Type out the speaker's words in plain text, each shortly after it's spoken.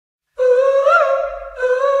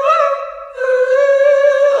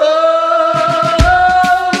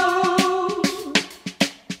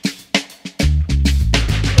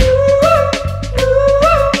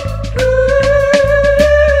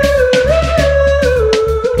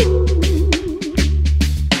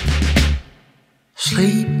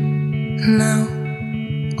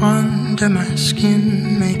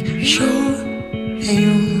skin. Make sure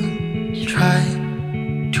you try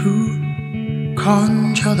to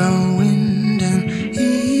conjure the wind and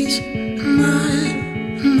ease my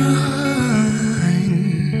mind.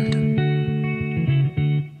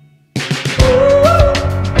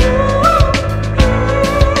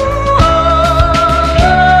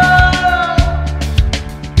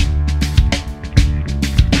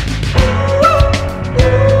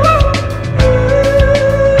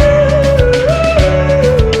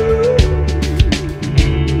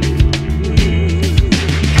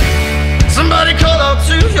 Somebody call out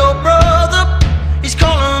to your brother, he's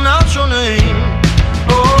calling out your name.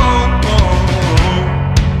 Oh,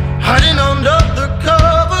 hiding under the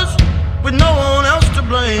covers with no one else to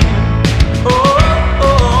blame.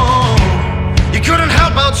 Oh, you couldn't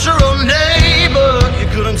help out your own neighbor, you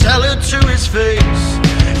couldn't tell it to his face.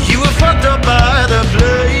 You were fucked up by the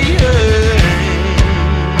blame.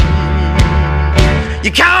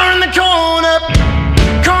 You cower in the corner,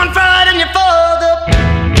 confide in your father.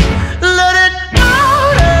 Let it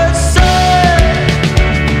out and say,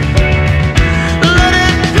 let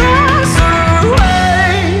it pass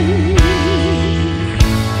away.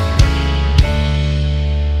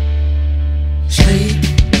 Sleep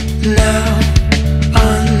now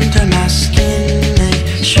under my skin. Make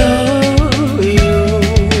sure you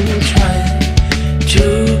try to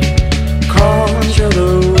conjure the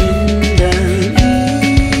wind and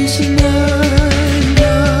ease my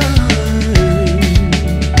mind.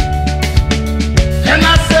 And I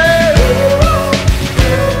say,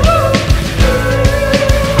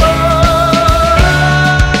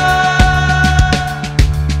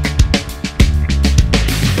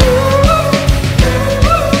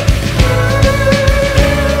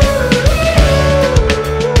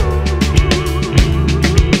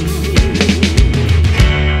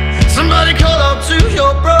 somebody call out to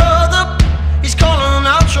your brother, he's calling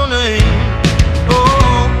out your name.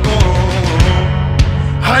 Oh,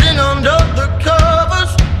 hiding under the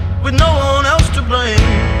covers with no one else to blame.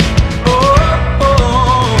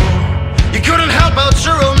 Oh, you couldn't help out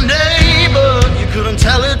your own neighbor, you couldn't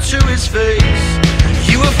tell it to his face.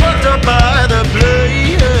 You were fucked up by the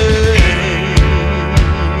blame.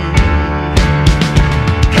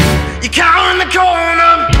 You cower in the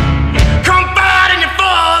corner, confide in your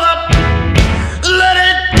father. Let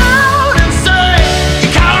it out and say, you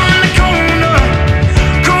cower in the corner,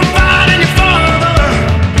 confide in your father.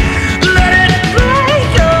 Let it break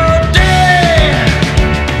your day.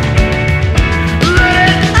 Let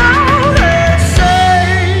it out and say.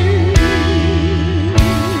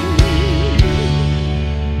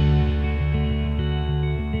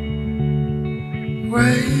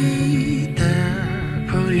 Wait there,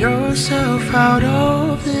 pull yourself out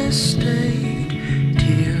of this state,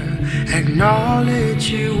 dear. Acknowledge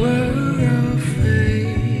you were a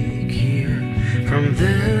fake here. From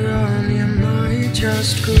there on you might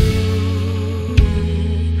just go.